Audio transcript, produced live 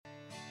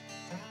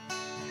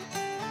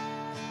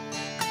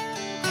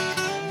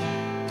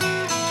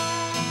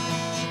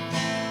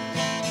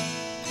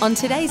On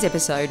today's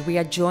episode, we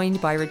are joined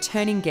by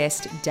returning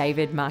guest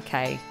David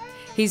Marquet.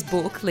 His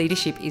book,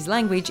 Leadership is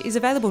Language, is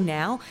available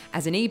now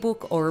as an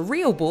ebook or a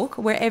real book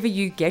wherever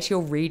you get your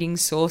reading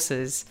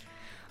sources.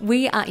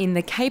 We are in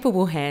the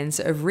capable hands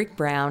of Rick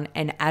Brown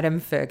and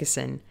Adam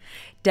Ferguson.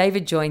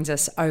 David joins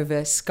us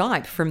over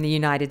Skype from the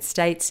United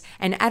States,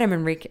 and Adam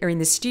and Rick are in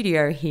the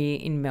studio here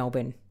in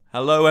Melbourne.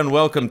 Hello and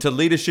welcome to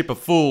Leadership of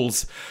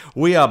Fools.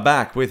 We are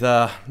back with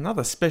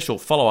another special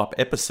follow-up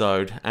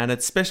episode, and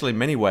it's special in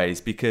many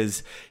ways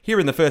because here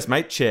in the First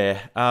Mate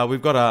chair,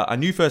 we've got a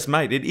new First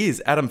Mate. It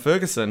is Adam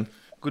Ferguson.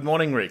 Good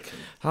morning, Rick.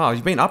 Oh,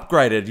 you've been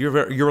upgraded.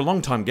 You're a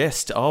long-time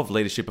guest of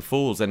Leadership of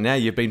Fools, and now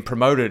you've been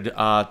promoted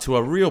to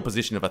a real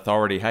position of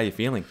authority. How are you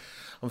feeling?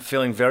 I'm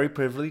feeling very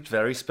privileged,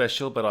 very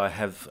special, but I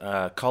have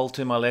Cole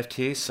to my left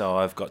here, so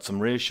I've got some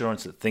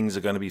reassurance that things are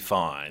going to be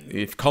fine.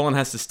 If Colin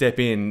has to step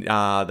in,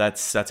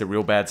 that's a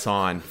real bad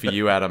sign for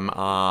you, Adam.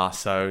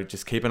 So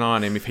just keep an eye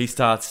on him. If he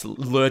starts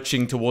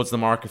lurching towards the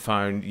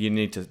microphone, you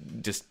need to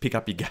just pick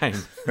up your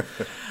game.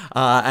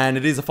 And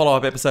it is a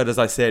follow-up episode, as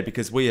I said,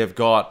 because we have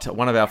got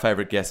one of our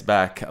favourite guests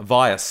back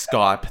via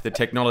Skype. The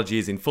technology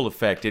is in full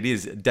effect. It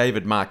is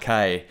David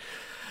Marquet.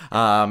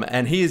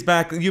 And he is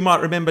back. You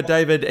might remember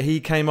David. He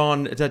came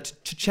on to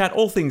chat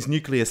all things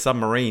nuclear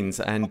submarines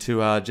and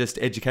to just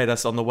educate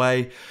us on the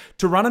way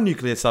to run a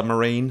nuclear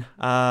submarine.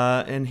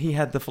 And he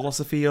had the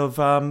philosophy of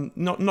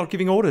not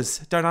giving orders.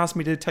 Don't ask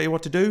me to tell you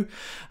what to do,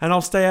 and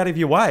I'll stay out of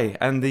your way.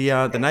 And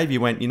the Navy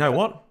went, you know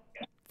what?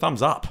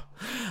 Thumbs up.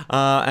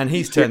 And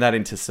he's turned that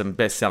into some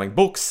best-selling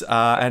books.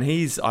 And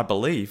he's, I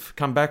believe,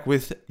 come back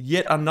with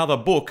yet another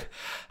book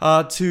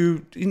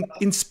to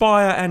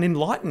inspire and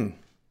enlighten.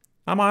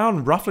 Am I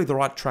on roughly the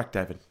right track,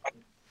 David?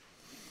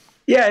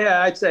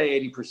 Yeah, I'd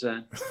say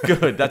 80%.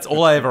 Good. That's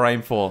all I ever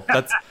aim for.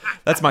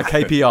 That's my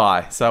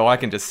KPI, so I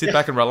can just sit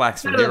back and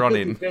relax from here on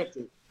in.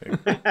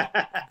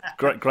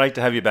 Great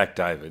to have you back,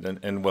 David,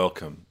 and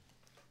welcome.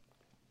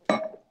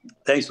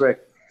 Thanks,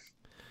 Rick.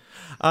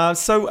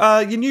 So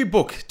your new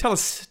book, tell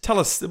us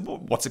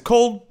what's it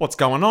called, what's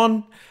going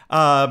on,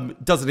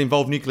 does it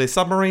involve nuclear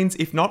submarines?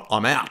 If not,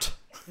 I'm out.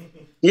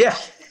 Yeah,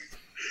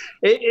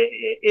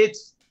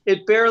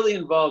 it barely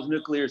involves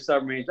nuclear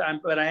submarines,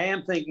 but I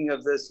am thinking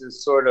of this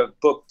as sort of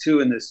book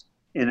 2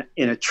 in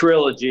a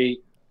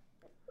trilogy.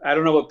 I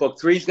don't know what book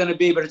 3 is going to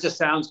be, but it just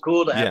sounds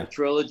cool to have a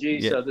trilogy.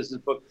 Yeah. So this is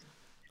book.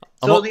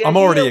 I'm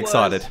already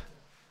excited.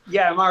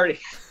 Yeah, I'm already.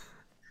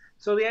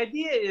 So the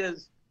idea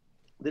is,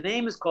 the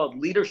name is called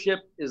Leadership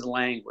is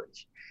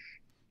Language,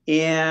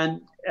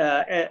 and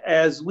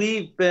as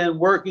we've been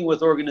working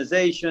with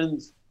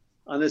organizations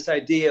on this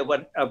idea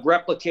of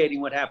replicating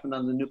what happened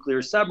on the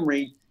nuclear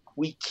submarine,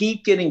 we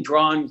keep getting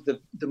drawn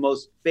to the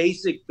most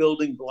basic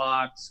building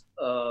blocks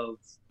of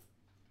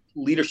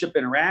leadership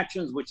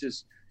interactions, which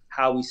is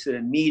how we sit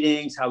in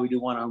meetings, how we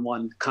do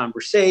one-on-one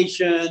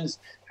conversations,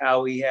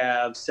 how we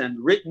send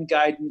written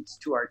guidance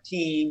to our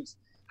teams,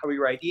 how we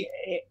write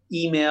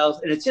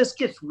emails, and it just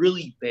gets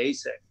really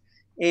basic.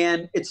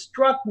 And it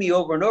struck me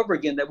over and over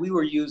again that we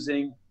were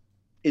using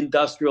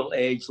industrial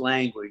age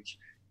language.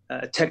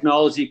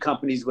 Technology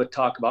companies would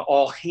talk about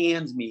all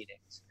hands meetings.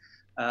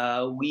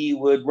 We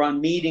would run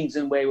meetings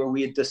in a way where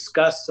we would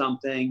discuss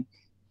something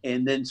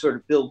and then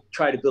sort of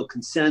try to build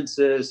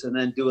consensus and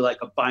then do like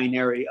a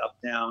binary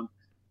up-down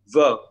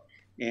vote.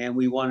 And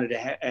we wanted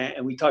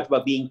and we talked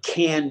about being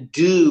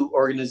can-do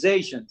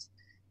organizations.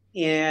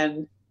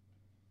 And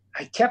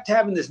I kept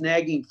having this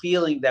nagging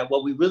feeling that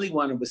what we really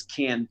wanted was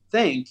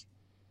can-think.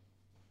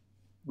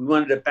 We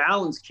wanted to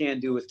balance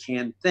can-do with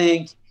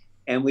can-think.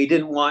 And we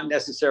didn't want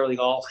necessarily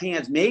all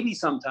hands, maybe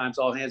sometimes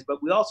all hands,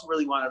 but we also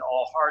really wanted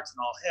all hearts and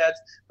all heads.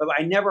 But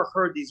I never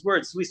heard these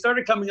words. So we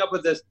started coming up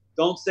with this,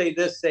 don't say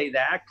this, say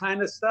that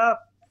kind of stuff.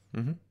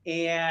 Mm-hmm.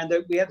 And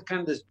we had kind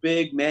of this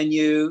big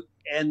menu.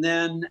 And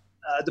then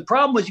the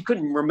problem was you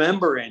couldn't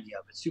remember any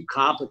of it. It's too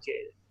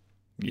complicated.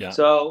 Yeah.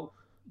 So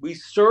we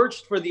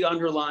searched for the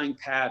underlying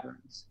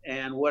patterns.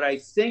 And what I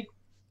think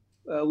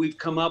we've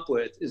come up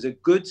with is a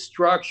good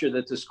structure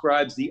that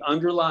describes the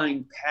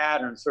underlying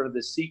pattern, sort of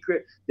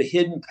the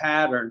hidden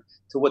pattern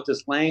to what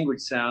this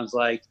language sounds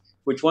like,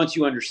 which once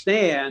you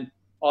understand,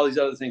 all these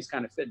other things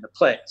kind of fit into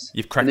place.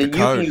 You've cracked the code. You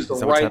can use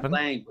the right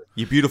language.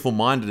 You beautiful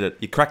minded it.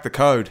 You cracked the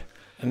code.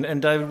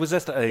 And David, was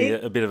that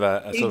a bit of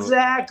a sort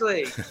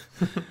exactly?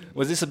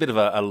 Was this a bit of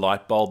a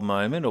light bulb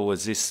moment, or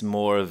was this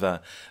more of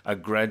a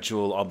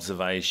gradual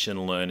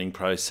observation, learning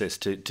process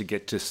to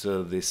get to sort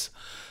of this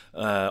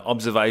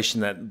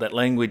observation that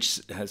language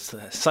has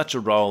such a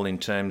role in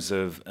terms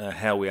of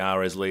how we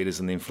are as leaders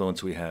and the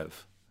influence we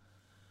have?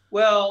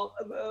 Well,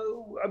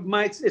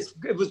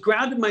 it was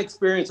grounded in my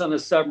experience on a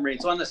submarine.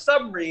 So on the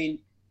submarine,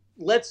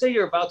 let's say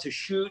you're about to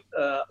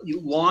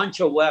you launch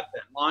a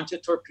weapon, launch a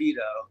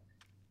torpedo,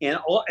 and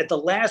at the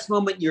last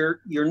moment you're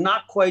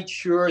not quite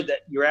sure that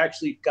you're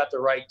actually got the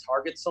right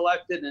target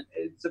selected, and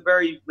it's a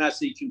very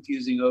messy,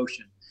 confusing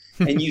ocean.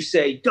 And you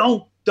say,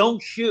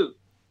 "Don't shoot."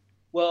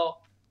 Well,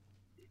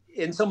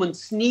 and someone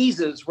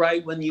sneezes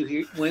right when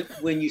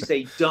you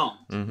say don't.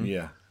 Mm-hmm.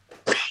 Yeah.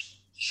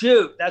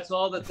 shoot. That's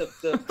all that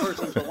the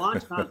person at the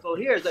launch console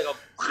hears. They go.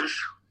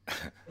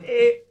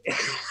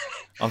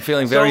 I'm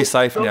feeling very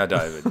safe now,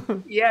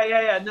 David.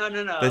 Yeah. No.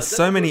 There's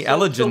so many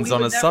allergens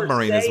on a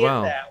submarine as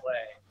well. That way.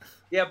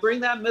 Yeah, bring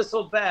that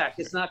missile back.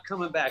 It's not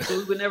coming back. So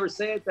we would never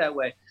say it that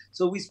way.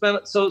 So we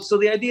spent. So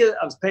the idea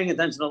of paying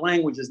attention to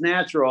language is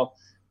natural,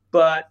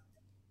 but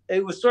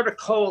it was sort of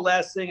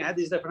coalescing. I had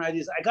these different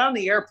ideas. I got on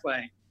the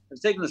airplane. I was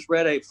taking this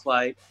Red A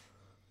flight,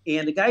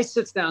 and the guy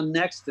sits down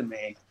next to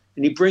me,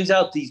 and he brings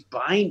out these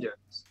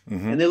binders,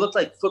 and they look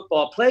like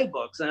football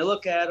playbooks. And I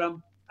look at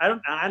them. I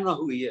don't know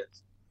who he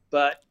is,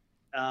 but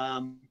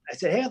I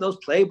said, "Hey, are those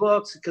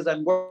playbooks?" Because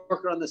I'm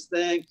working on this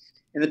thing,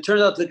 and it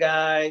turns out the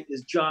guy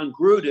is John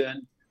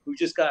Gruden, who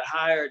just got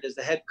hired as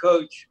the head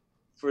coach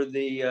for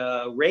the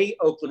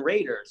Oakland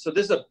Raiders. So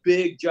this is a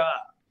big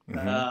job.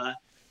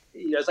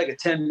 It's like a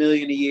 $10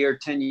 million a year,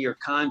 10-year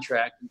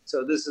contract.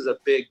 So this is a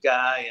big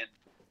guy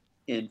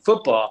in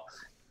football.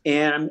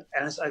 And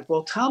I was like,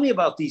 well, tell me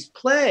about these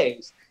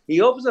plays.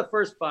 He opens the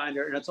first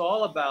binder, and it's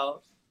all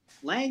about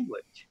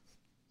language.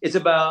 It's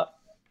about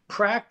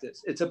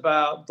practice. It's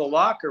about the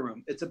locker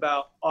room. It's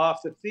about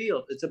off the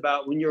field. It's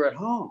about when you're at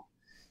home.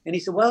 And he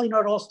said, well, it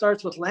all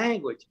starts with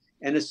language.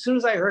 And as soon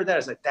as I heard that, I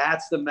was like,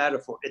 that's the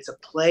metaphor. It's a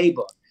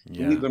playbook.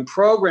 Yeah. And we've been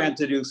programmed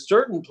to do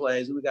certain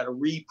plays, and we've got to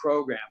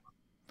reprogram them.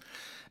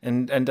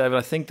 And David,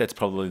 I think that's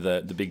probably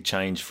the big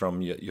change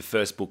from your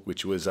first book,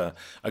 which was a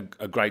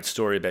great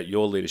story about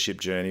your leadership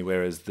journey,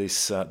 whereas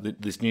this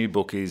new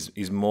book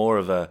is more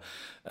of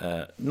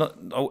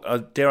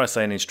dare I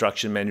say, an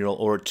instruction manual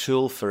or a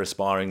tool for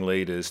aspiring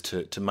leaders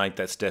to make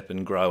that step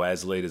and grow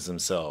as leaders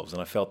themselves.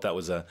 And I felt that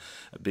was a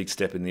big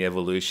step in the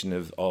evolution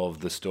of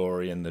the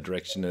story and the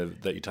direction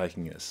that you're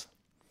taking us.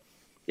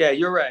 Yeah,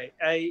 you're right.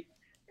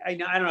 I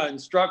don't know,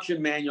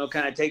 instruction manual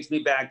kind of takes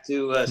me back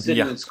to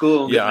sitting in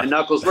school and my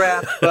knuckles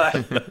rapped,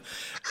 but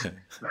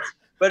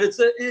it's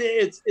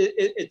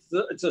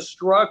a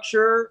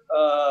structure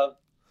of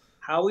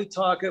how we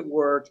talk at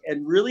work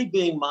and really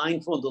being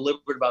mindful and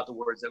deliberate about the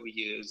words that we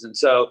use. And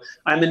so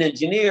I'm an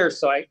engineer,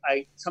 so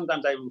I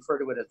sometimes I refer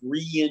to it as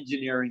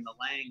re-engineering the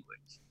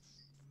language.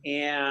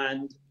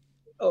 And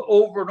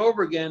over and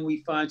over again,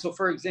 we find, so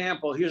for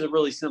example, here's a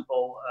really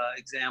simple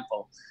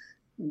example.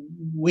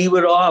 We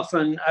would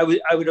often, I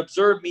would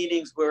observe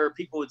meetings where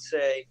people would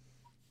say,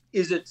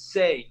 is it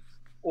safe?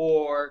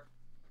 Or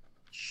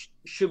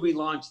should we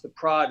launch the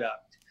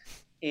product?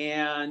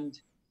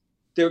 And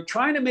they're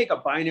trying to make a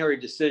binary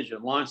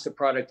decision, launch the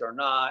product or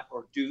not,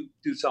 or do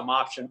some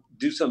option,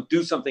 do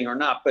something or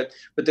not. But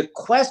the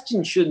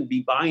question shouldn't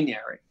be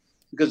binary,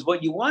 because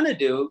what you want to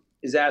do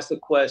is ask the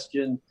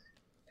question,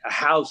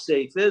 how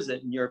safe is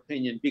it in your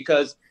opinion?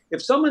 Because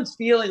if someone's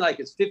feeling like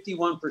it's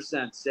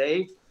 51%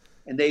 safe,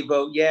 and they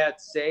vote, yeah,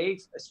 it's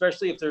safe,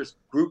 especially if there's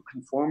group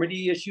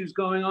conformity issues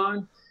going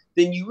on,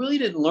 then you really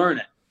didn't learn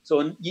it.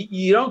 So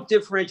you don't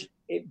differentiate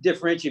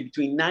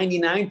between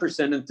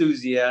 99%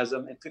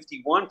 enthusiasm and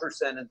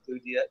 51%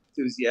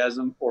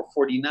 enthusiasm, or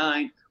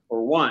 49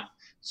 or 1.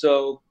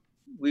 So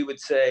we would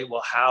say,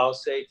 well, how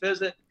safe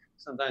is it?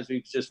 Sometimes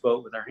we just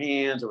vote with our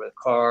hands or with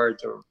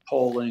cards or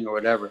polling or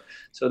whatever.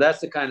 So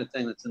that's the kind of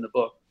thing that's in the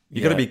book.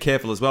 You got to be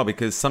careful as well,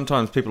 because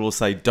sometimes people will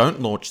say don't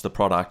launch the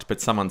product,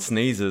 but someone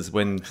sneezes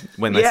when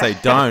they say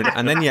don't,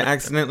 and then you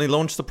accidentally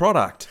launch the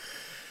product.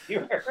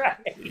 You're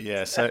right.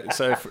 Yeah. So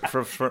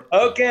for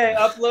okay,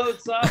 upload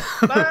some.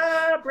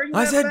 Bring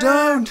I said back.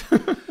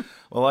 Don't.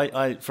 Well,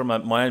 I from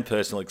my own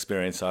personal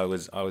experience, I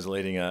was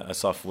leading a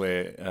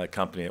software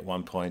company at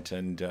one point,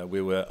 and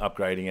we were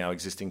upgrading our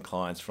existing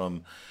clients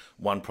from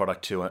one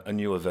product to a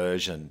newer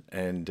version,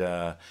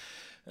 and.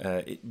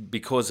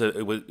 Because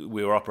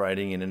we were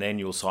operating in an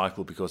annual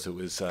cycle, because it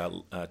was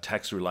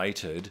tax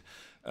related,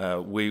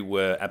 we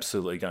were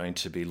absolutely going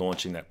to be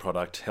launching that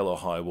product hell or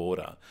high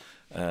water,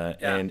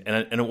 and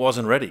it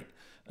wasn't ready,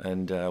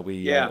 and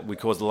we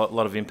caused a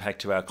lot of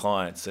impact to our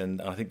clients.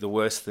 And I think the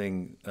worst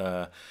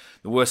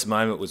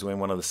moment was when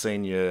one of the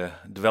senior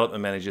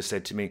development managers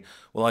said to me,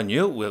 "Well, I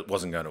knew it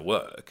wasn't going to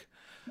work."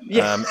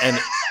 Yeah.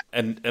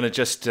 And it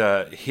just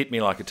hit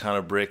me like a ton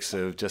of bricks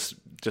of just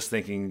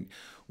thinking,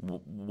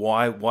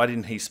 why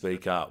didn't he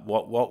speak up?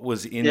 What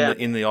was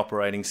in the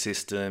operating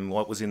system?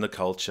 What was in the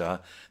culture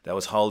that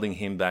was holding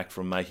him back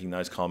from making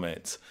those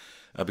comments?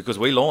 Because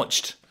we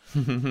launched.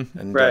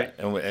 And, right.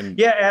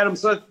 Yeah, Adam.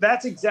 So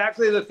that's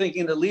exactly the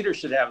thinking the leader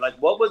should have. Like,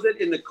 what was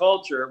it in the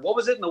culture? What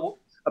was it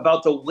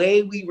about the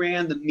way we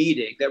ran the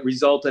meeting that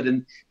resulted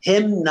in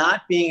him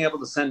not being able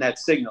to send that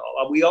signal?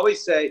 We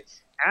always say,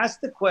 ask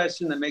the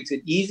question that makes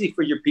it easy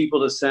for your people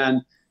to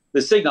send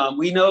the signal.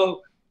 We know.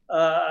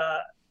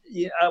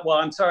 Well,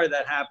 I'm sorry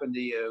that happened to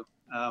you.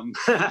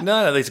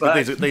 No, these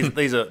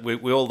are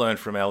we all learn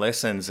from our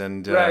lessons,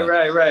 and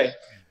right.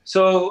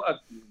 So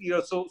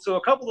so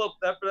a couple of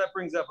that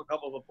brings up a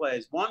couple of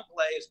plays. One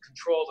play is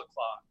control the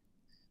clock.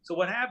 So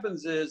what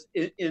happens is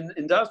in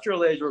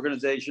industrial age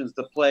organizations,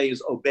 the play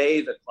is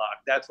obey the clock.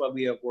 That's why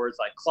we have words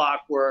like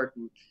clockwork.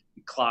 We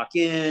clock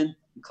in,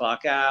 we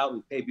clock out,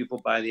 we pay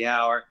people by the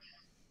hour,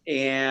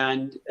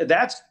 and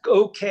that's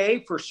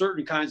okay for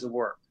certain kinds of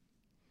work.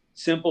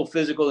 simple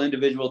physical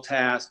individual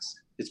tasks,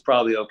 it's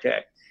probably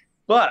okay.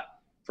 But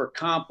for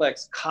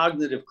complex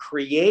cognitive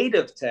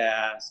creative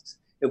tasks,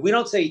 if we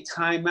don't say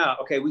time out,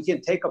 okay, we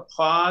can take a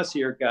pause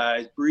here,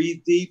 guys,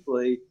 breathe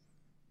deeply,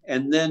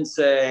 and then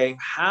say,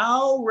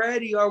 how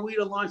ready are we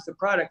to launch the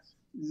product?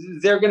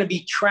 They're going to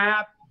be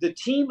trapped. The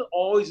team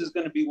always is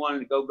going to be wanting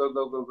to go, go,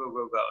 go, go, go,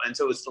 go, go. And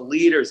so it's the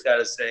leader's got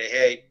to say,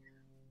 hey,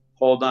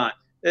 hold on.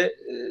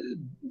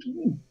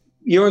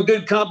 You're in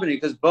good company,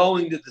 because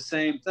Boeing did the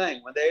same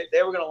thing. When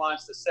they were going to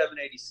launch the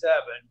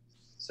 787,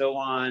 so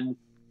on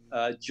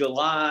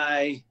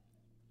July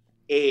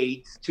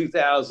 8th,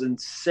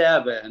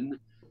 2007,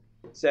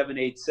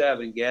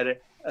 787, get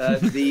it?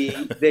 They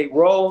did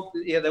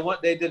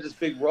this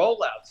big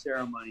rollout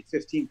ceremony,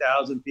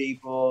 15,000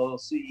 people,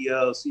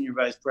 CEO, senior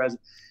vice president.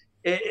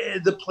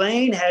 The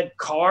plane had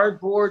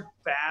cardboard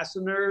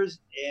fasteners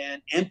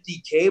and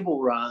empty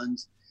cable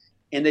runs,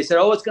 and they said,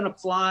 "Oh, it's going to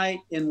fly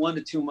in 1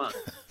 to 2 months,"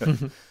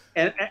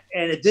 and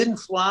it didn't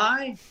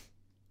fly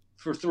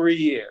for 3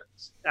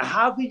 years. Now,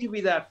 how could you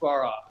be that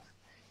far off?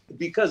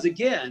 Because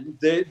again,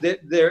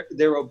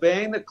 they're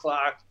obeying the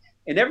clock,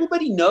 and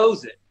everybody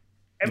knows it.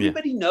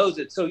 Everybody knows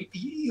it. So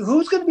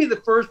who's going to be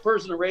the first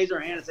person to raise their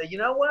hand and say, you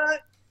know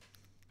what?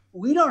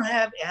 We don't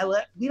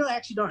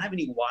actually have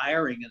any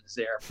wiring in this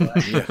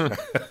airplane.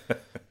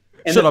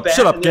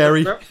 Shut up,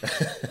 Gary.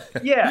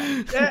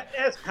 Yeah,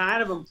 that's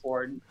kind of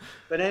important.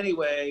 But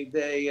anyway,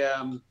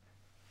 they're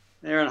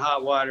in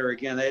hot water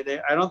again.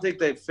 I don't think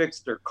they've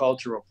fixed their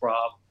cultural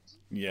problems.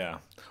 Yeah,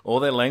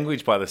 or their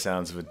language, by the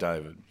sounds of it,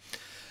 David.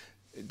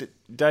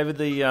 David,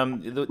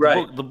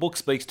 the book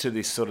speaks to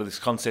this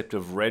concept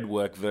of red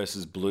work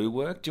versus blue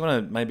work. Do you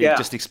want to maybe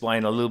just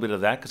explain a little bit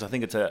of that? Because I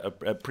think it's a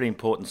pretty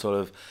important sort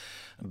of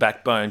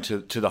backbone to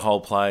the whole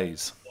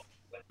plays.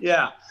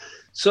 Yeah.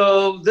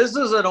 So this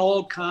is an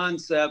old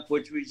concept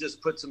which we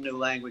just put some new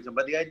language on.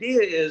 But the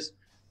idea is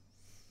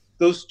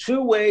those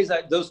two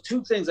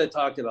things I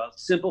talked about: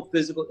 simple,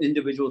 physical,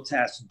 individual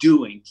tasks.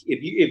 Doing.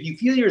 If you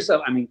feel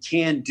yourself, I'm in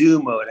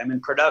can-do mode. I'm in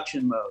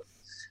production mode.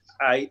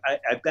 I'm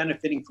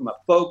benefiting from a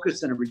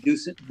focus and a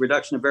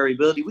reduction of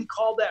variability. We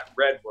call that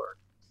red work.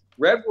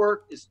 Red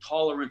work is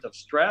tolerant of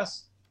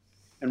stress,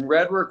 and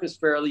red work is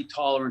fairly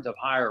tolerant of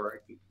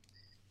hierarchy.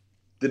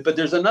 But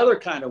there's another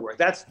kind of work,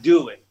 that's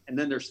doing, and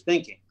then there's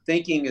thinking.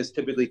 Thinking is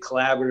typically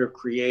collaborative,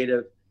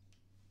 creative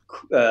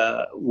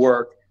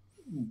work.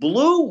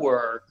 Blue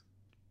work,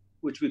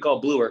 which we call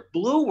blue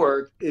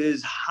work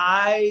is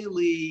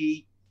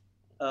highly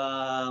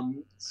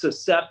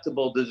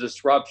susceptible to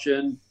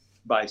disruption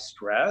by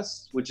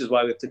stress, which is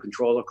why we have to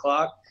control the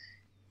clock,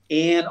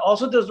 and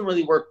also doesn't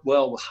really work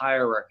well with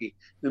hierarchy.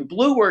 In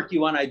blue work, you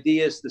want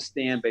ideas to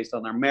stand based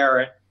on their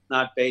merit,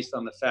 not based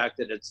on the fact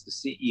that it's the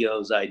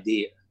CEO's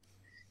idea.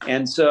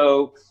 And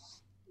so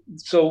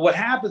what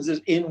happens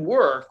is, in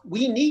work,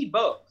 we need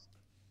both.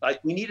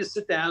 Like, we need to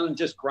sit down and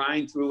just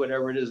grind through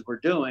whatever it is we're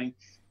doing,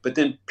 but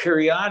then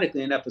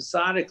periodically and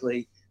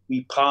episodically,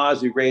 we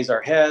pause, we raise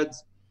our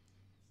heads.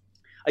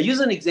 I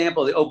use an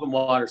example of the open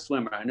water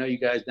swimmer. I know you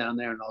guys down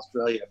there in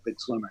Australia are big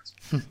swimmers.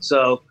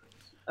 So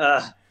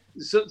the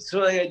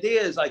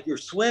idea is, like, you're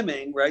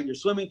swimming, right? You're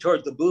swimming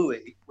towards the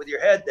buoy with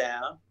your head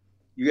down.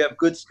 You have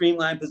good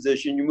streamlined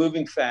position. You're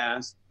moving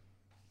fast,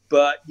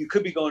 but you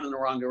could be going in the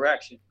wrong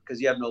direction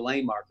because you have no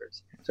lane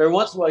markers. So every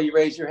once in a while, you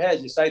raise your head,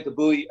 you sight the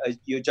buoy,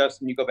 you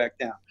adjust, and you go back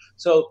down.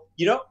 So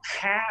you're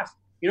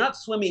not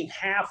swimming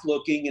half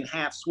looking and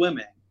half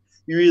swimming.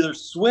 You're either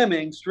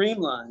swimming,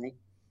 streamlining,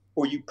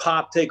 or you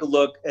pop, take a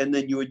look, and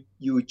then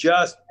you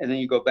adjust, and then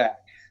you go back.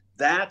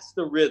 That's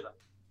the rhythm.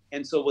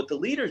 And so what the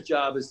leader's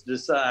job is to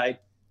decide,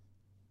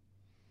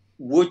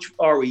 which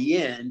are we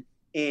in,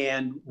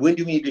 and when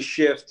do we need to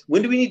shift?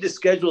 When do we need to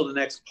schedule the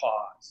next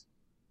pause?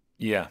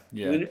 Yeah.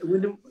 And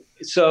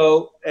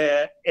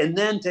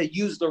then to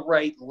use the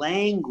right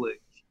language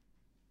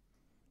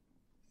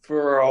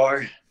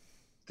for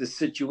the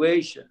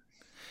situation.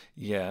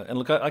 Yeah, and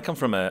look, I come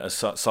from a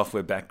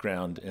software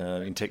background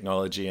in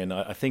technology, and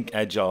I think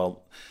the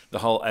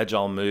whole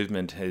agile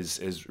movement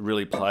has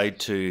really played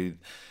to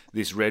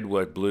this red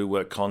work, blue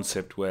work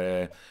concept,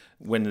 where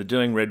when they're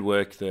doing red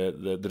work,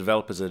 the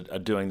developers are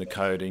doing the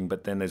coding,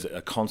 but then there's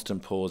a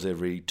constant pause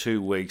every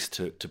 2 weeks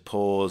to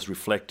pause,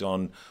 reflect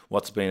on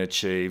what's been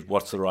achieved,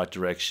 what's the right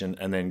direction,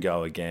 and then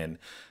go again.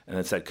 And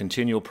it's that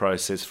continual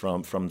process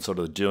from sort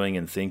of doing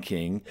and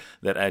thinking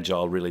that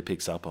agile really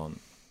picks up on.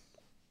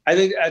 I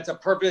think that's a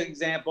perfect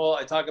example.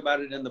 I talk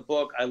about it in the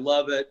book. I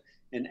love it.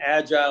 And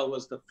Agile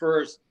was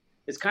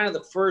it's kind of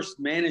the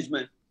first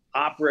management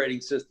operating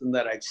system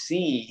that I've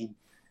seen.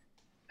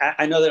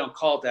 I know they don't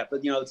call it that, but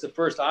it's the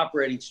first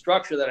operating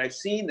structure that I've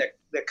seen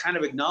that kind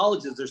of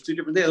acknowledges there's two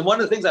different things. And one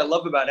of the things I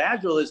love about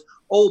Agile is,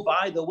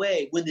 by the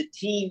way, when the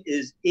team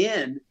is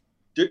in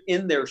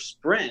their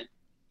sprint,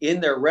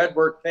 in their red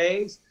work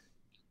phase,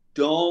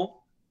 don't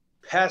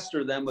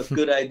pester them with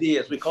good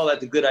ideas. We call that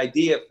the good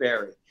idea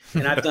fairy.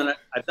 And I've done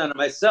it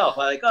myself.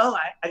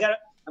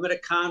 I'm I'm at a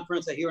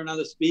conference, I hear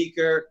another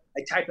speaker,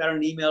 I type out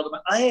an email to my,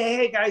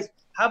 hey guys,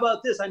 how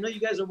about this? I know you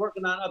guys are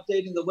working on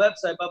updating the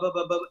website, blah, blah,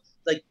 blah, blah.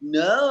 Like,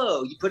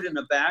 no, you put it in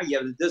a bag, you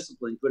have the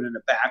discipline, you put it in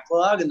a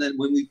backlog, and then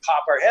when we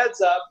pop our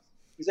heads up,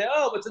 we say,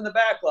 oh, what's in the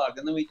backlog?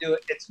 And then we do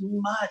it. It's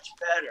much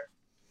better.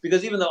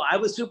 Because even though I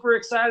was super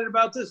excited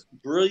about this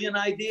brilliant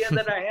idea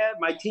that I had,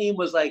 my team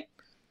was like,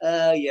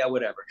 yeah,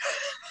 whatever.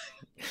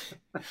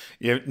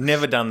 You've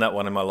never done that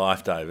one in my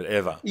life, David,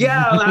 ever.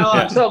 Yeah,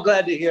 I'm so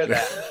glad to hear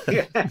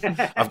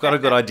that. I've got a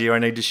good idea. I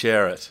need to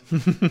share it.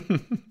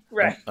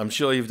 Right. I'm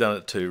sure you've done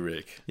it too,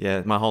 Rick.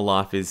 Yeah, my whole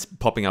life is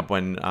popping up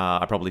when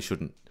I probably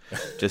shouldn't.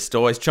 Just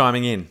always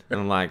chiming in. And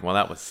I'm like, well,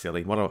 that was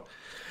silly.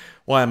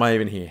 Why am I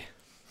even here?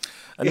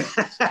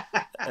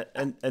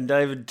 And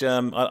David,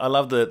 I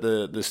love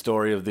the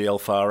story of the El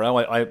Faro.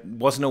 I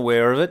wasn't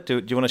aware of it.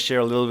 Do you want to share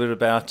a little bit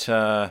about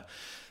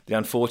the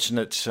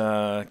unfortunate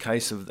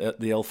case of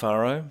the El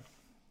Faro?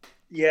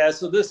 Yeah,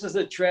 so this is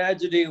a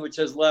tragedy which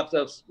has left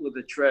us with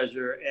a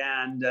treasure.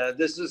 And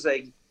this is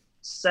a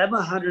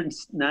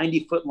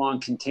 790-foot long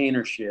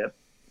container ship,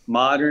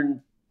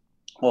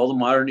 all the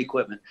modern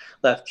equipment,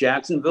 left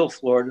Jacksonville,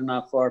 Florida,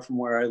 not far from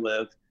where I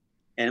live,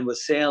 and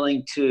was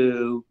sailing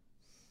to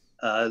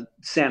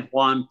San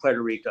Juan,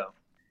 Puerto Rico.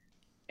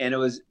 And it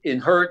was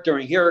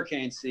during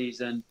hurricane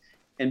season.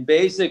 And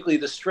basically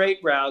the straight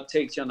route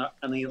takes you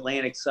on the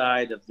Atlantic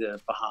side of the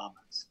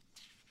Bahamas.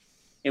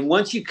 And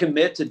once you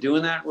commit to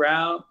doing that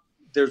route,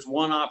 there's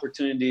one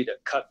opportunity to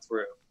cut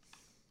through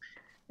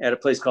at a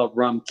place called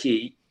Rum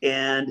Key.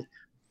 And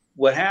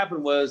what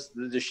happened was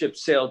the ship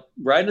sailed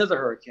right into the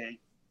hurricane,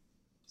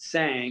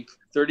 sank,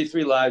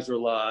 33 lives were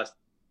lost,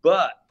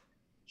 but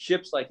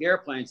ships like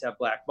airplanes have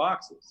black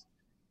boxes.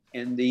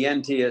 And the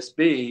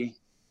NTSB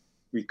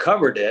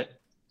recovered it,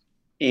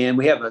 and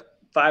we have a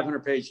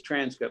 500-page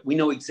transcript. We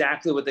know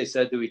exactly what they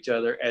said to each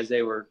other as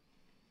they were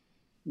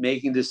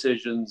making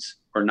decisions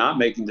or not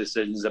making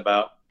decisions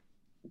about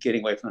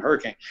getting away from the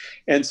hurricane.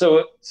 And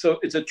so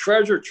it's a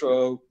treasure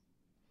trove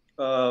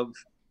of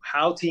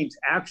how teams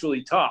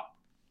actually talk.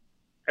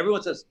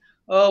 Everyone says,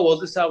 oh, well,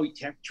 this is how we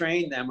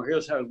train them, or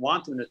here's how we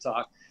want them to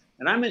talk.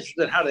 And I'm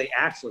interested in how they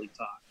actually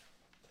talk.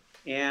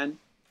 And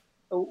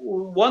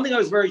one thing I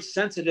was very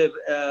sensitive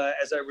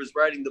as I was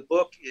writing the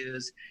book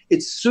is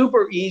it's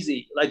super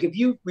easy. Like if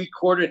you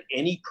recorded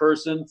any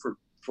person for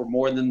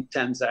more than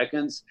 10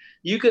 seconds,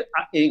 you could,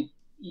 and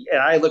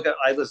I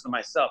listen to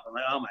myself. I'm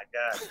like, oh my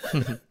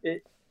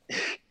God.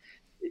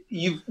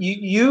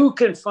 You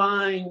can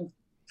find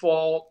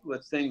fault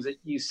with things that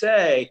you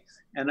say.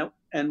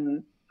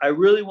 And I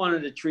really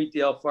wanted to treat the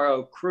El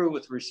Faro crew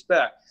with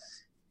respect.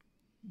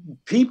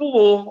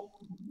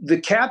 The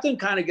captain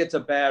kind of gets a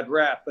bad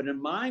rap, but in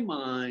my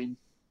mind,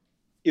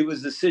 it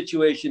was the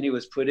situation he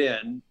was put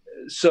in.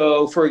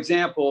 So, for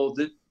example,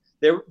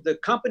 the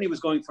company was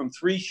going from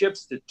 3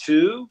 ships to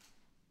 2,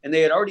 and they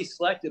had already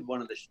selected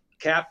one of the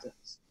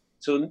captains.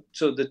 So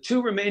the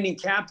 2 remaining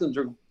captains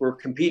were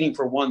competing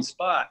for one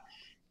spot.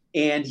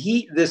 And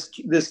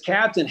this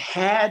captain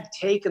had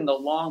taken the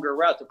longer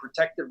route, the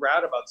protected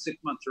route, about 6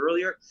 months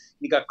earlier.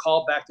 He got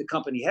called back to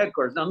company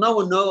headquarters. Now, no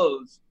one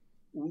knows.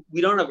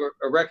 We don't have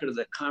a record of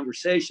the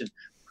conversation,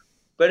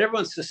 but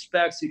everyone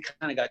suspects he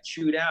kind of got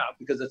chewed out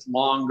because it's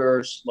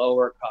longer,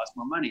 slower, costs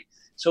more money.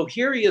 So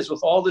here he is with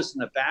all this in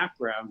the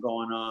background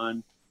going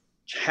on,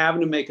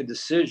 having to make a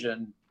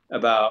decision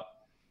about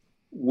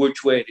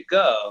which way to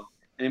go,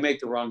 and they make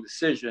the wrong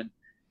decision,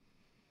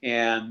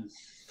 and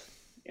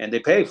they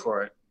pay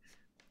for it.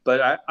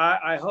 But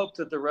I hope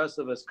that the rest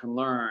of us can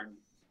learn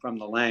from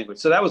the language.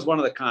 So that was one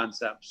of the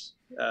concepts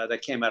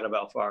that came out of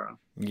El Faro.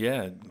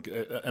 Yeah,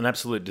 an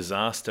absolute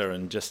disaster,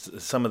 and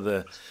just some of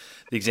the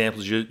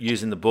examples you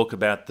use in the book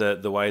about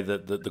the way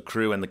that the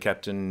crew and the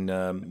captain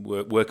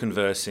were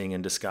conversing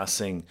and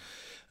discussing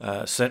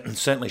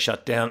certainly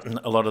shut down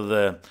a lot of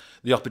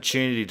the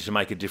opportunity to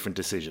make a different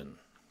decision.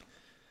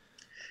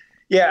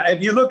 Yeah,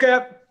 if you look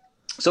at,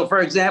 so for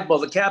example,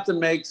 the captain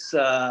makes,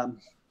 I'm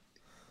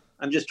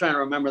just trying to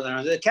remember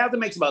the captain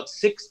makes about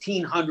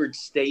 1,600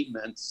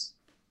 statements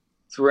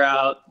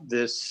throughout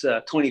this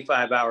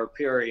 25-hour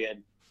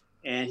period.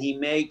 And he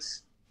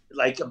makes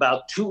like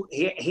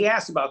he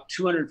asks about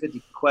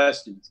 250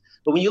 questions.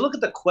 But when you look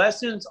at the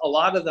questions, a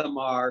lot of them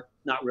are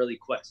not really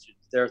questions.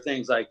 There are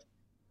things like,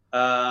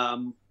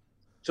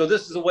 so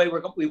this is the way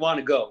we want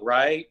to go,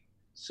 right?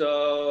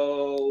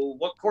 So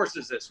what course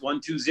is this?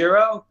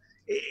 120?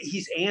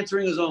 He's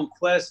answering his own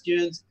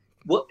questions.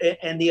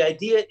 And the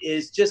idea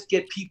is just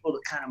get people to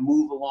kind of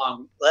move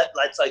along.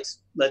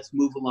 Let's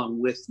move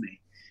along with me.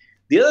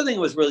 The other thing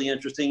that was really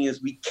interesting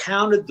is we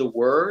counted the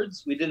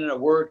words. We did a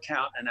word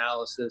count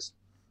analysis.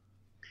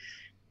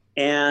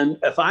 And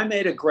if I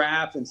made a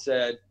graph and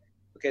said,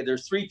 okay,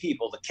 there's 3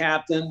 people, the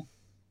captain,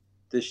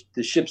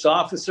 the ship's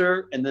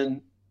officer, and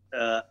then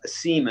a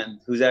seaman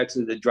who's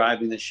actually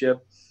driving the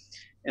ship.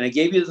 And I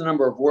gave you the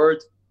number of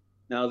words.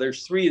 Now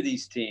there's 3 of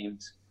these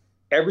teams.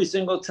 Every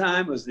single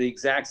time it was the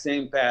exact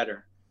same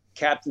pattern.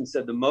 Captain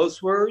said the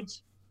most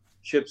words,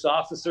 ship's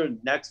officer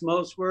next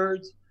most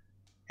words,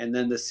 and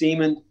then the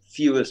seaman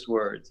fewest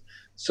words.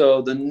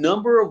 So the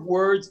number of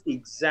words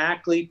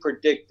exactly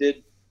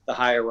predicted the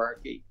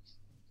hierarchy.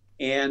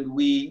 And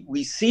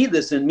we see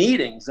this in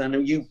meetings,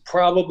 and you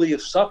probably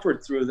have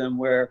suffered through them,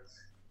 where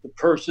the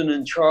person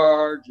in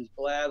charge is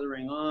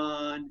blathering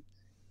on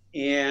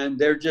and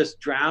they're just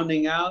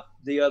drowning out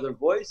the other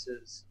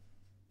voices.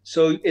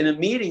 So in a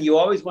meeting, you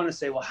always want to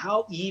say, well,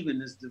 how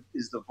even is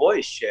the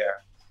voice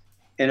share?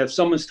 And if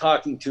someone's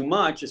talking too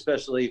much,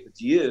 especially if it's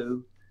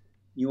you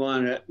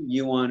want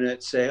to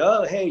say,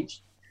 oh, hey,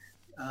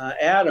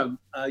 Adam,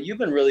 you've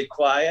been really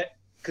quiet.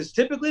 Because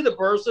typically the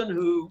person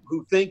who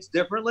thinks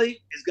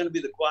differently is going to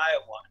be the quiet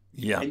one.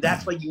 Yeah. And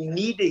that's why you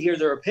need to hear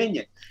their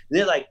opinion. And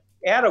they're like,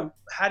 Adam,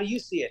 how do you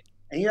see it?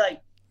 And you're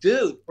like,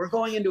 dude, we're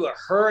going into a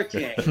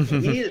hurricane. We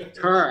need to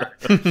turn.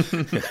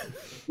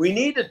 We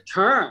need to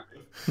turn.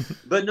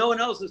 But no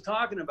one else is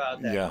talking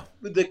about that. Yeah.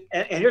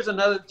 And here's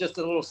another, just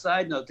a little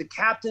side note. The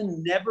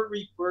captain never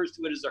refers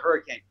to it as a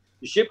hurricane.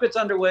 The ship gets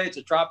underway. It's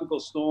a tropical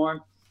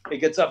storm. It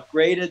gets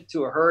upgraded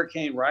to a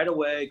hurricane right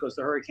away. It goes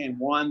to Hurricane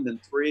 1, then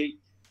 3.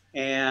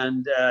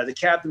 And the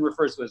captain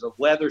refers to it as a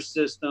weather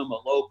system, a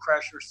low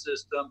pressure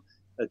system,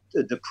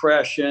 a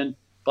depression,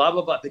 blah,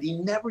 blah, blah. But he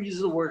never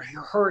uses the word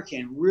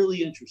hurricane.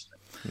 Really interesting.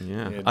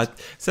 Yeah.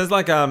 Sounds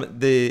like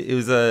it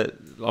was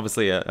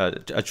obviously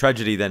a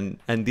tragedy then.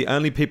 And the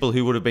only people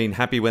who would have been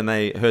happy when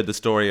they heard the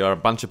story are a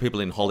bunch of people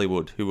in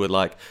Hollywood who were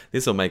like,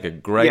 this will make a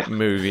great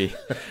movie.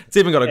 It's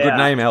even got a good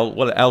name,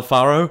 Al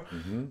Faro.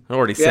 Mm-hmm. It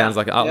already sounds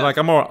like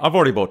I've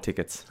already bought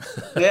tickets.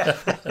 Yeah.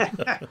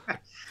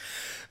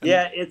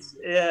 Yeah, it's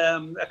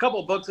a couple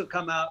of books have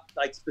come out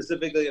like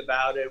specifically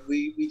about it.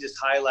 We just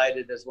highlight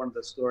it as one of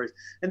the stories,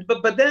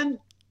 but then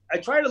I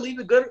try to leave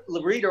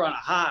the reader on a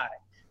high.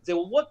 Say,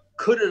 well, what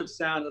could it have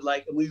sounded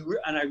like?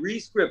 And I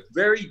re-script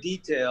very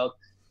detailed.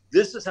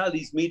 This is how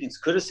these meetings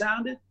could have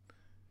sounded,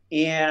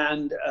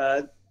 and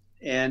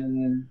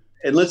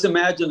let's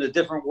imagine a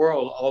different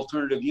world,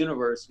 alternative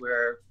universe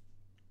where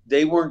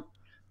they weren't.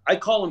 I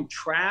call them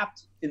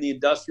trapped in the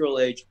industrial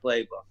age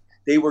playbook.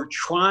 They were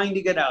trying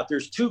to get out.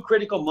 There's two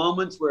critical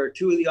moments where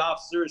two of the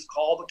officers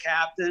call the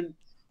captain,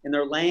 and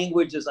their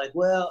language is like,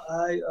 "Well,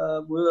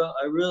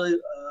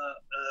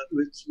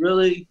 it's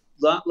really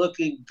not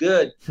looking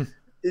good."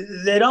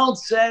 They don't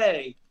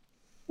say,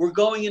 "We're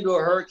going into a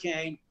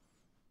hurricane.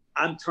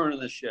 I'm turning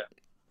the ship."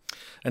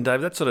 And Dave,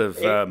 that sort of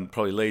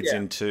probably leads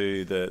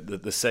into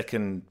the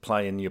second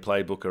play in your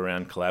playbook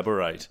around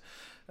collaborate,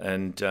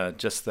 and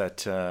just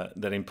that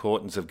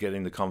importance of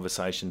getting the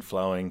conversation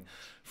flowing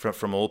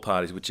from all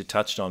parties, which you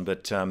touched on.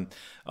 But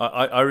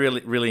I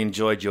really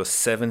enjoyed your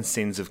 7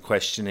 sins of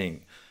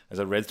questioning as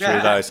I read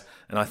through those,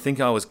 and I think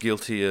I was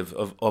guilty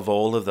of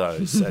all of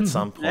those at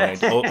some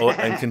point,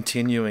 and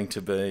continuing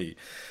to be.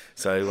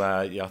 So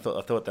I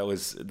thought that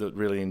was the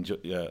really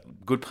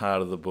good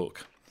part of the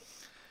book.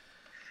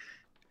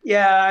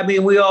 Yeah, I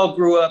mean, we all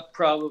grew up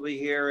probably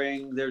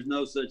hearing there's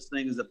no such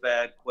thing as a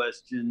bad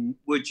question,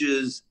 which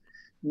is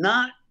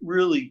not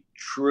really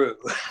true.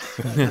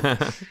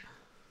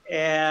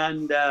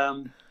 And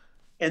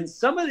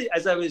some of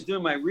as I was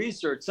doing my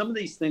research, some of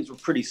these things were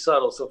pretty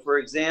subtle. So, for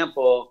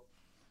example,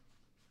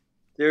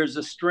 there's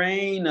a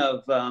strain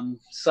of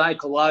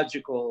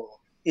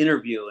psychological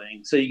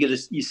interviewing. So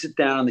you sit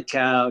down on the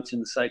couch,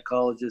 and the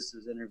psychologist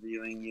is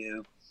interviewing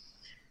you,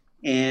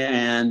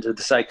 and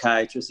the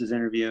psychiatrist is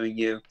interviewing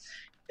you,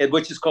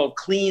 which is called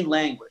clean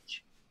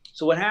language.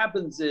 So what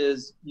happens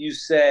is you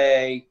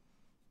say,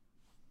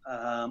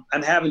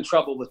 "I'm having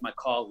trouble with my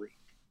colleague."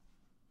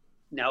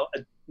 Now,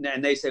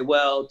 and they say,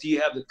 well, do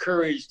you have the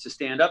courage to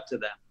stand up to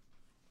them?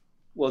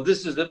 Well,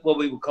 this is what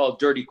we would call a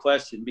dirty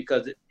question,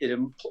 because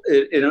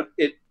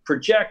it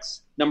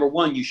projects, number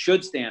one, you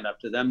should stand up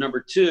to them.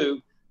 Number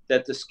two,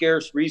 that the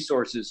scarce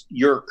resource is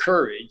your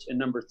courage. And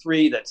number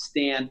three, that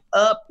stand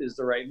up is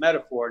the right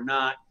metaphor,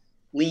 not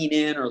lean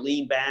in or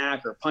lean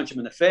back or punch them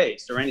in the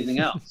face or anything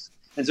else.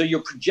 And so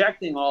you're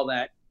projecting all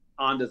that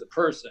onto the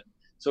person.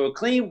 So a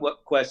clean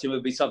question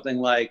would be something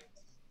like,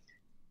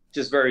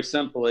 just very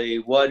simply,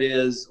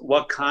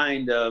 what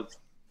kind of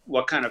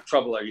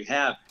trouble are you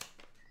having?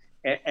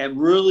 And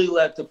really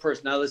let the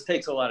person. Now, this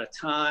takes a lot of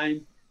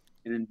time,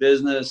 and in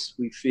business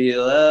we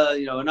feel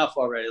enough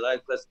already.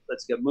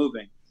 Let's get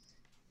moving.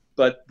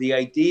 But the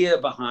idea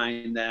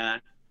behind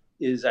that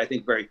is, I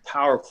think, very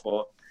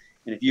powerful.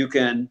 And if you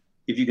can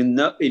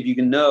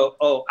know,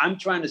 oh, I'm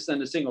trying to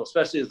send a signal,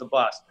 especially as the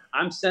boss,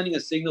 I'm sending a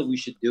signal, we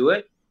should do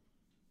it.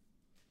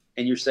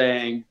 And you're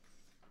saying,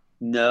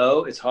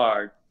 no, it's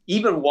hard.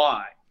 Even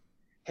why?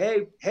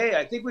 Hey,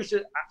 I think we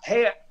should.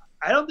 Hey,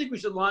 I don't think we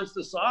should launch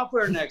the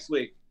software next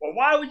week. Well,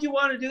 why would you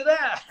want to do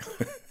that?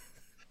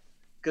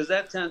 Because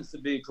that tends to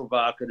be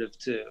provocative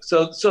too.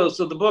 So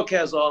the book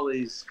has all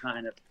these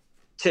kind of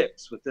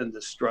tips within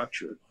the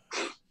structure.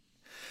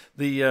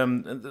 The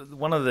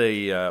one of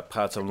the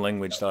parts of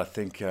language that I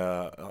think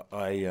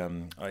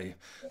I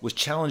was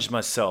challenged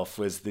myself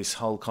was this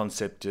whole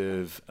concept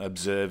of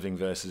observing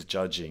versus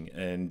judging.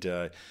 And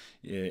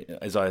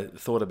as I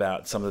thought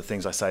about some of the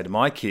things I say to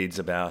my kids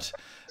about,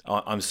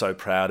 I'm so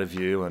proud of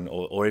you,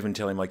 or even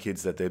telling my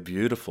kids that they're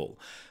beautiful,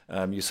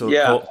 You're sort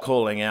of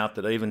calling out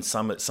that even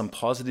some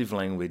positive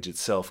language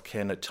itself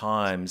can at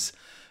times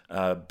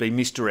be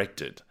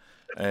misdirected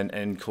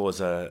and cause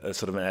a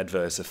sort of an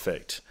adverse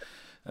effect.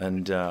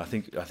 And I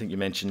think you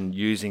mentioned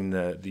using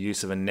the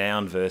use of a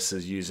noun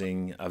versus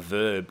using a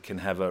verb can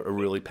have a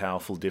really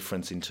powerful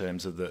difference in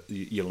terms of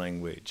your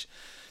language.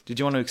 Did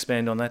you want to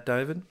expand on that,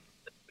 David?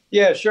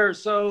 Yeah, sure.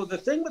 So the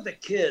thing with the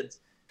kids,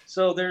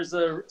 so there's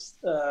a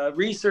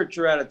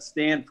researcher out at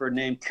Stanford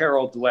named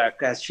Carol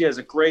Dweck. She has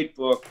a great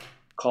book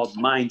called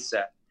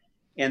Mindset.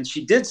 And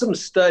she did some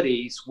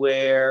studies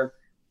where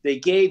they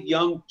gave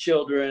young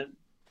children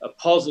a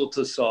puzzle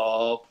to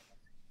solve,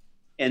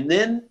 and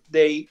then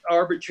they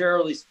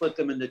arbitrarily split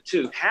them into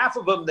two. Half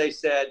of them, they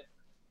said,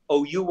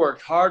 oh, you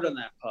worked hard on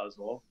that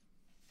puzzle.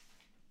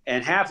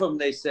 And half of them,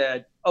 they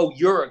said, oh,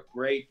 you're a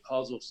great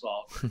puzzle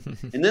solver.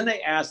 And then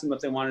they asked them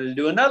if they wanted to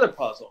do another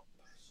puzzle.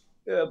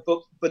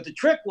 But the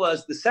trick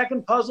was the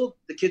second puzzle,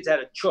 the kids had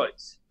a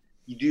choice.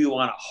 Do you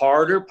want a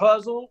harder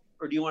puzzle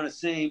or do you want the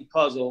same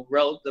puzzle,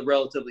 the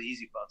relatively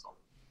easy puzzle?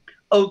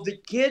 Of the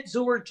kids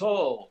who were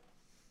told,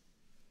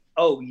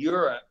 oh,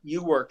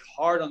 you worked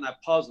hard on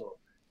that puzzle,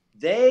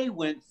 they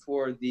went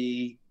for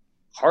the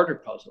harder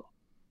puzzle.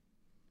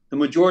 The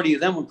majority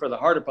of them went for the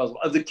harder puzzle.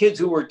 Of the kids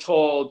who were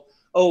told,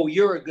 oh,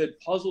 you're a good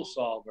puzzle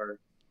solver,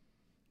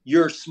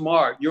 you're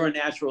smart, you're a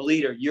natural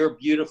leader, you're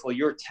beautiful,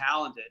 you're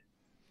talented,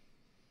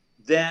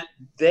 then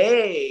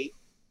the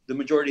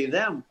majority of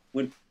them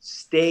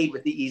stayed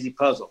with the easy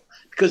puzzle.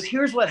 Because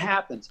here's what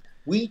happens.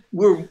 We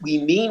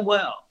mean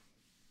well,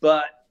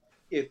 but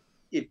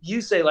if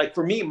you say, like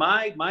for me,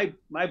 my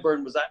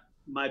burden was that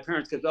my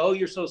parents kept, oh,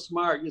 you're so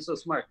smart, you're so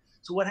smart.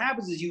 So what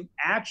happens is you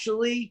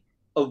actually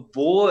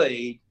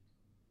avoid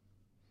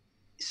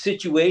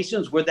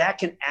situations where that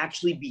can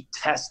actually be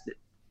tested.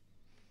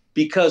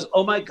 Because,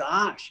 oh my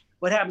gosh,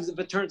 what happens if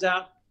it turns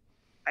out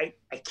I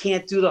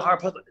can't do the hard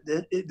puzzle?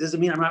 Does it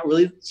mean I'm not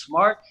really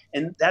smart?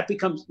 And that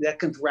comes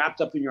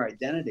wrapped up in your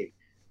identity.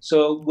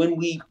 So when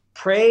we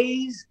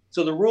praise,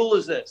 so the rule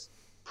is this: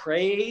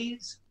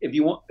 praise, if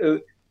you want,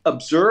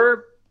 observe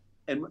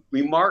and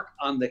remark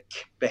on the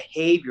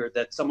behavior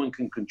that someone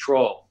can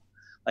control,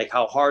 like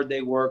how hard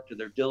they worked or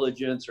their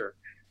diligence or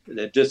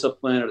their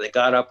discipline or they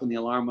got up when the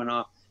alarm went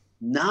off,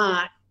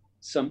 not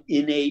some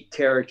innate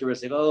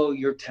characteristic. Oh,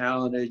 you're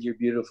talented, you're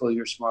beautiful,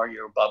 you're smart,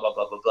 you're blah, blah,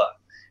 blah, blah, blah.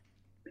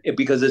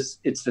 Because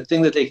it's the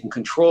thing that they can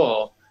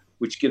control,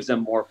 which gives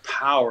them more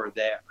power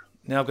there.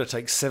 Now I've got to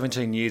take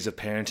 17 years of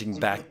parenting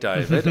back,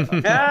 David.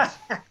 How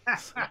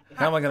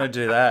am I going to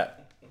do that?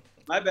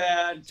 My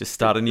bad. Just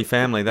start a new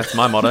family. That's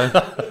my motto.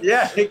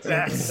 Yeah,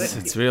 exactly.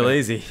 It's real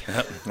easy.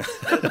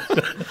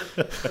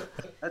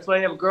 That's why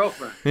you have a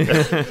girlfriend.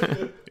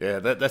 Yeah,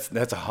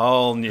 that's a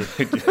whole new...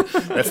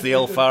 That's the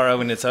El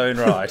Faro in its own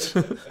right.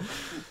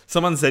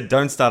 Someone said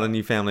don't start a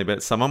new family,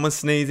 but someone was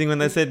sneezing when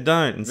they said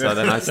don't, and so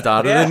then I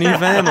started a new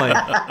family.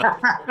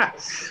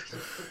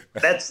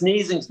 That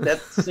sneezing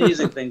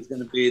thing is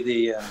going to be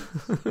the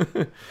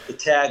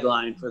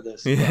tagline for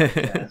this.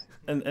 Yeah.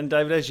 And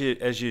David,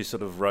 as you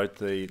sort of wrote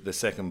the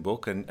second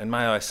book, and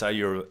may I say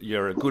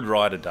you're a good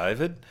writer,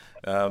 David.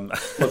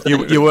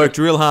 You worked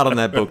real hard on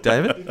that book,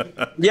 David.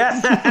 Yeah.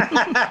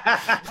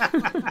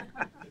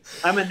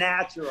 I'm a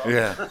natural.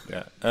 Yeah.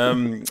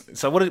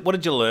 So what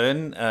did you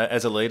learn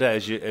as a leader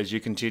as you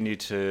continue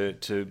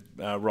to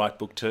write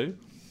book two?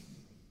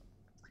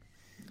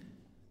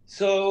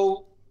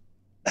 So,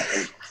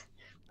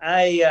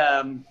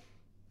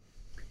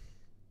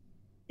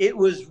 it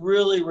was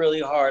really,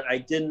 really hard. I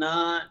did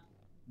not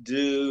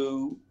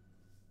do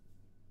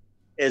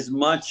as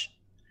much.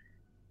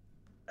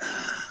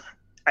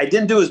 I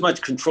didn't do as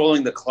much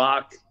controlling the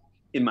clock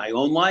in my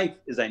own life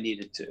as I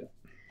needed to.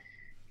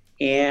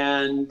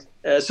 And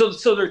so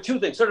there are two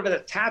things, sort of at a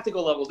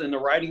tactical level in the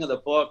writing of the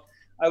book.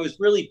 I was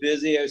really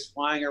busy. I was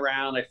flying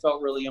around. I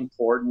felt really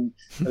important.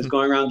 I was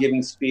going around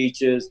giving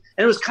speeches,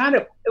 and it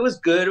was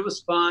good. It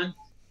was fun,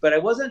 but I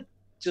wasn't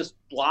just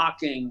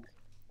blocking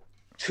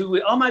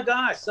oh my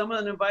gosh,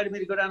 someone invited me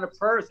to go down to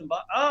Perth and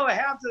I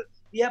have to,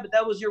 yeah, but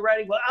that was your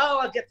writing. Well,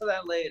 I'll get to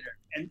that later.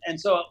 And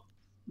so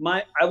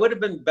I would have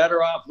been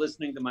better off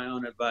listening to my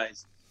own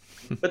advice.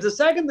 But the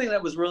second thing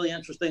that was really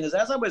interesting is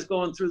as I was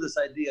going through this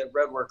idea of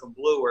red work and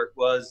blue work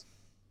was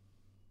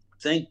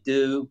think,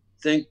 do,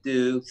 think,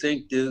 do,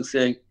 think, do,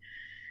 think.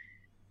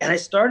 And I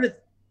started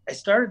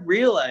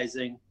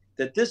realizing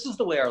that this is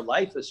the way our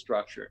life is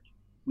structured.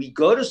 We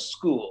go to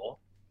school,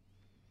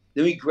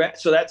 then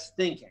so that's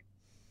thinking,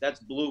 that's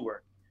blue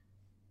work.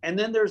 And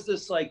then there's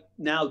this like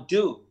now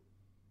do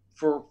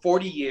for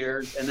 40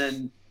 years. And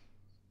then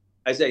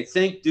I say,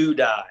 think, do,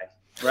 die.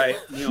 Right.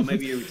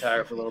 Maybe you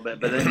retire for a little bit,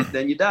 but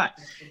then you die.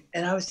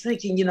 And I was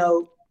thinking,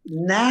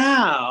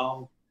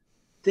 now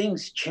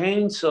things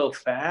change so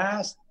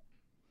fast.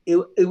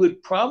 It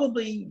would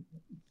probably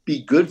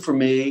be good for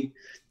me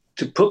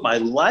to put my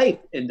life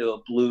into a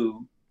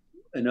blue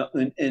and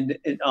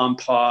on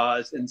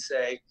pause and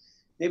say,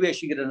 maybe I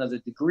should get another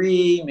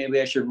degree.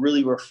 Maybe I should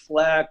really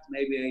reflect.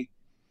 Maybe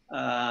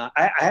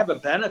I have a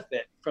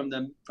benefit from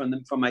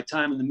my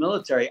time in the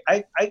military.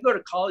 I go to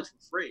college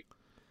for free.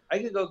 I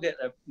could go get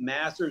a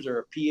master's or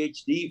a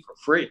PhD for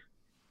free.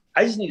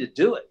 I just need to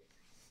do it.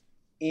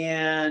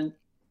 And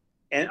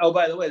oh,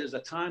 by the way, there's a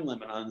time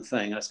limit on the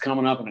thing that's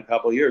coming up in a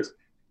couple of years.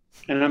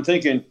 And I'm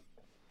thinking,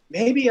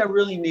 maybe I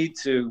really need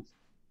to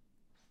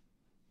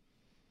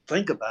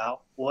think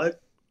about what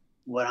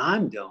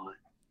I'm doing.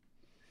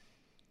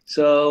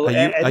 So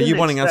are you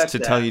wanting us to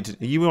tell you?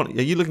 Are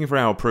you looking for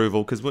our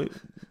approval? Because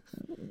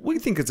we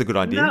think it's a good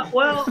idea. No,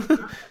 well,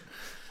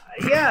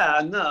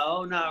 yeah,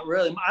 no, not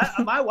really.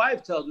 My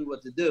wife tells me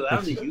what to do. I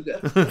don't think you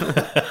guys.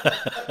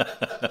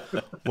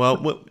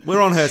 Well,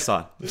 we're on her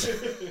side.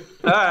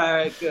 All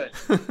right, good.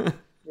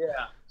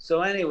 Yeah.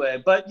 So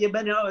anyway, but you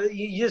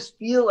just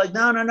feel like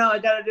no, I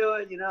got to do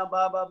it.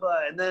 Blah blah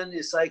blah, and then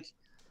it's like,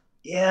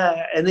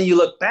 yeah, and then you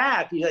look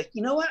back, and you're like,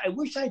 you know what? I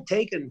wish I'd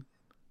taken.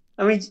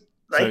 I mean.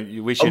 Like so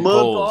you wish a you'd month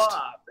paused.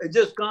 off and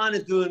just gone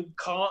and doing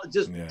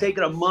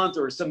taking a month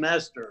or a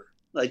semester,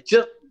 like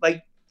just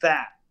like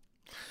that.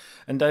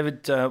 And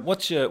David,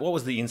 what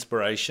was the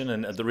inspiration,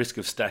 and at the risk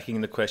of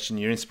stacking the question,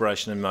 your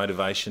inspiration and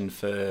motivation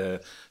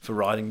for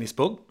writing this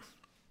book?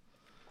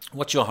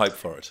 What's your hope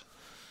for it?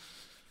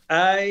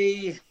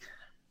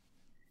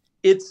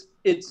 It's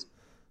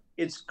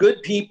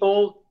good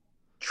people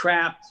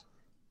trapped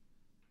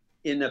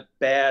in a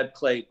bad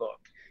playbook.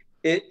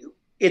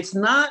 It's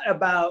not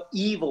about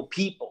evil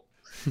people.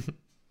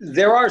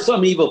 There are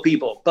some evil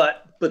people,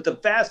 but the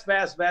vast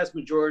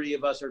majority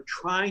of us are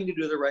trying to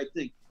do the right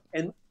thing.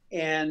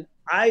 And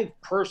I've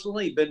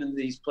personally been in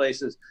these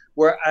places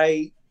where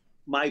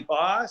my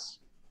boss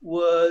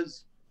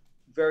was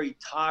very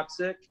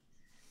toxic,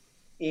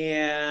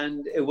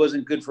 and it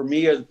wasn't good for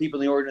me or the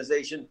people in the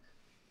organization.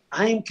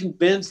 I am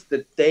convinced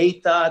that they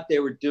thought they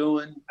were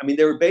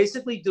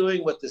basically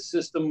doing what the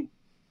system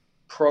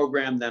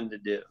programmed them to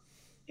do.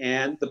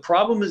 And the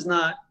problem is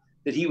not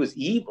that he was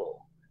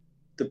evil.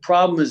 The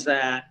problem is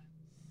that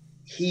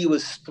he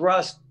was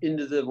thrust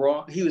into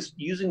he was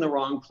using the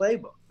wrong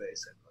playbook,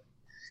 basically.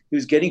 He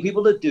was getting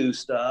people to do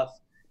stuff.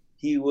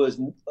 He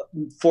was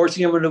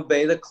forcing them to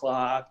obey the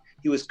clock.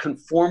 He was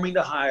conforming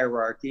to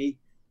hierarchy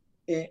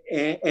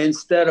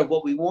instead of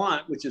what we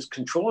want, which is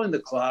controlling the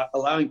clock,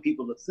 allowing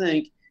people to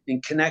think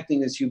and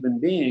connecting as human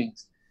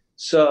beings.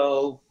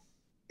 So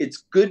it's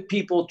good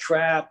people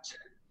trapped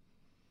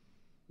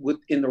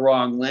in the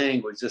wrong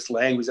language, this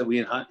language that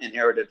we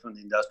inherited from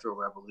the Industrial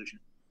Revolution.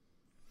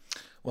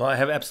 Well, I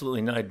have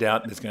absolutely no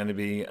doubt there's going to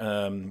be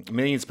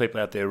millions of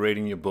people out there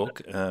reading your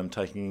book,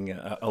 taking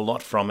a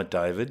lot from it,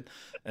 David,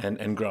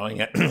 and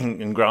growing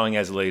and growing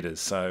as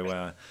leaders.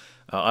 So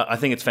I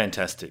think it's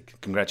fantastic.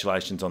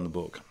 Congratulations on the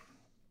book.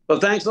 Well,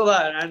 thanks a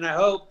lot, and I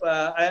hope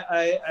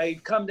I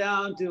come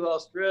down to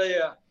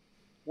Australia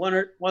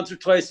once or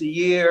twice a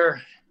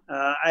year.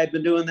 I've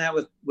been doing that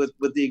with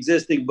the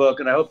existing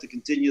book, and I hope to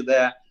continue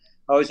that.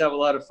 I always have a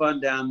lot of fun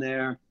down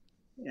there.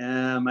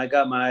 I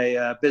got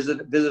my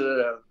visited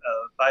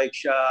bike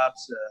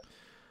shops,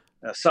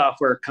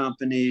 software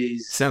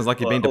companies. Sounds like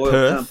you've been to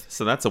Perth,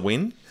 so that's a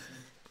win.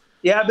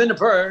 Yeah, I've been to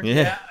Perth.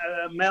 Yeah.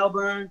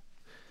 Melbourne.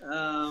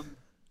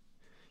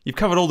 You've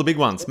covered all the big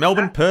ones.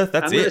 Melbourne, Perth,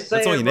 that's it.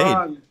 That's all you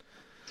need.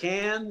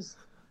 Cairns.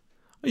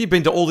 Oh, you've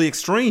been to all the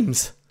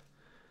extremes.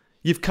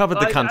 You've covered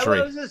the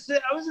country. I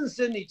was in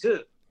Sydney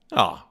too.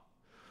 Oh.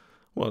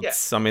 Well, yeah.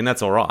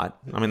 That's all right.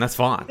 That's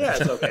fine. Yeah,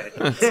 it's okay.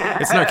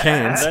 it's no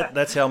Cairns.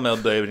 That's how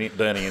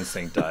Melburnians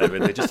think,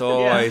 David. They're just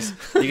always,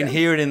 you can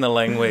hear it in the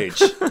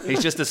language.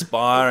 He's just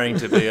aspiring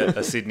to be a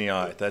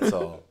Sydneyite, that's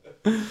all.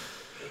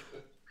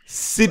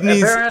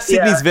 Sydney's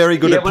very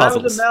good at puzzles.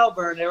 When I was in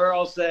Melbourne, they were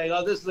all saying,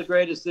 "Oh, this is the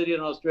greatest city in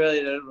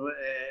Australia,"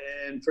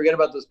 and forget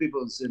about those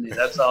people in Sydney.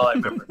 That's all I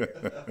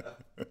remember.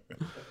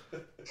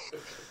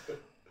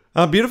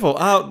 Beautiful.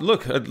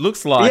 Look, it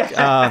looks like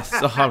I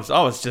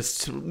was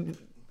just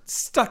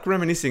stuck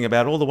reminiscing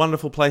about all the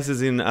wonderful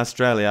places in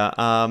Australia.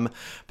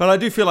 But I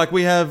do feel like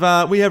we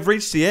have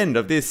reached the end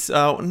of this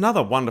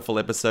another wonderful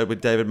episode with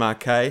David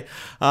Marquet.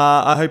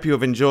 I hope you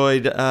have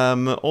enjoyed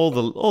all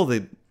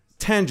the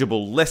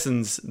tangible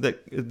lessons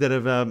that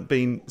have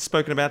been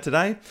spoken about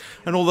today,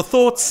 and all the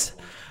thoughts.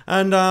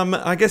 And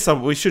I guess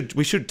we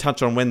should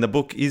touch on when the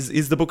book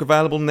is the book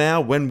available now?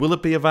 When will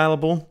it be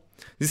available?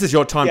 This is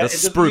your time to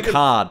spruik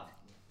hard.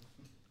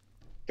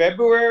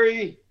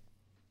 February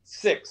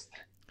 6th.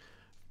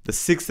 The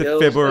 6th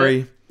of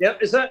February.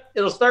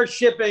 It'll start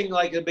shipping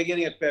like at the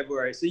beginning of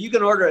February. So you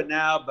can order it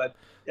now, but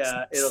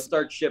it'll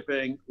start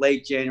shipping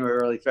late January,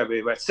 early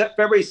February. But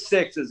February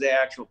 6th is the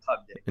actual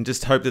pub date. And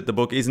just hope that the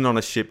book isn't on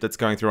a ship that's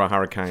going through a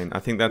hurricane. I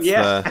think that's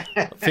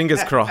the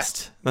fingers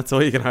crossed. That's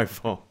all you can hope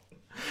for.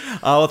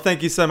 Well,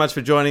 thank you so much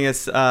for joining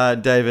us,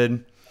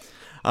 David.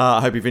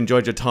 I hope you've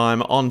enjoyed your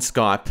time on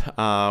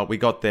Skype. We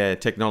got there.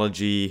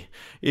 Technology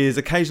is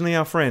occasionally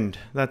our friend.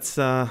 That's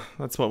the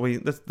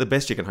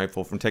best you can hope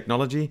for from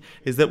technology,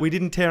 is that we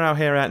didn't tear our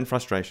hair out in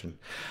frustration.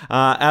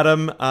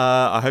 Adam,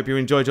 I hope you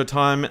enjoyed your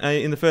time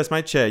in the First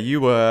Mate chair. You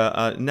were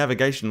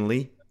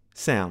navigationally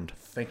sound.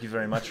 Thank you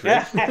very much,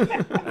 Rick.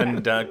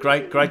 And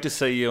great to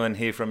see you and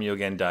hear from you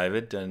again,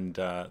 David. And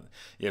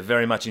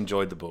very much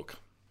enjoyed the book.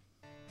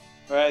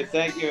 All right.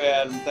 Thank you,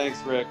 Adam. Thanks,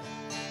 Rick.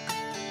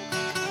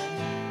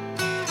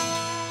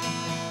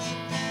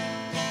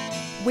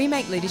 We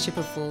make Leadership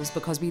of Fools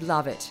because we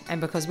love it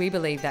and because we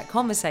believe that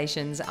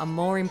conversations are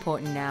more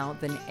important now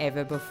than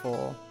ever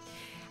before.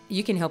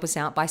 You can help us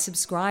out by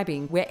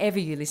subscribing wherever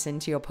you listen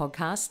to your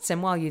podcasts,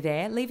 and while you're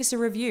there, leave us a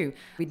review.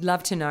 We'd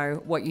love to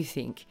know what you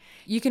think.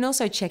 You can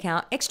also check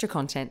out extra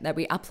content that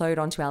we upload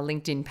onto our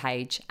LinkedIn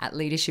page at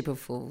Leadership of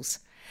Fools.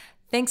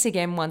 Thanks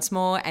again once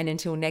more, and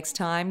until next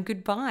time,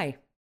 goodbye.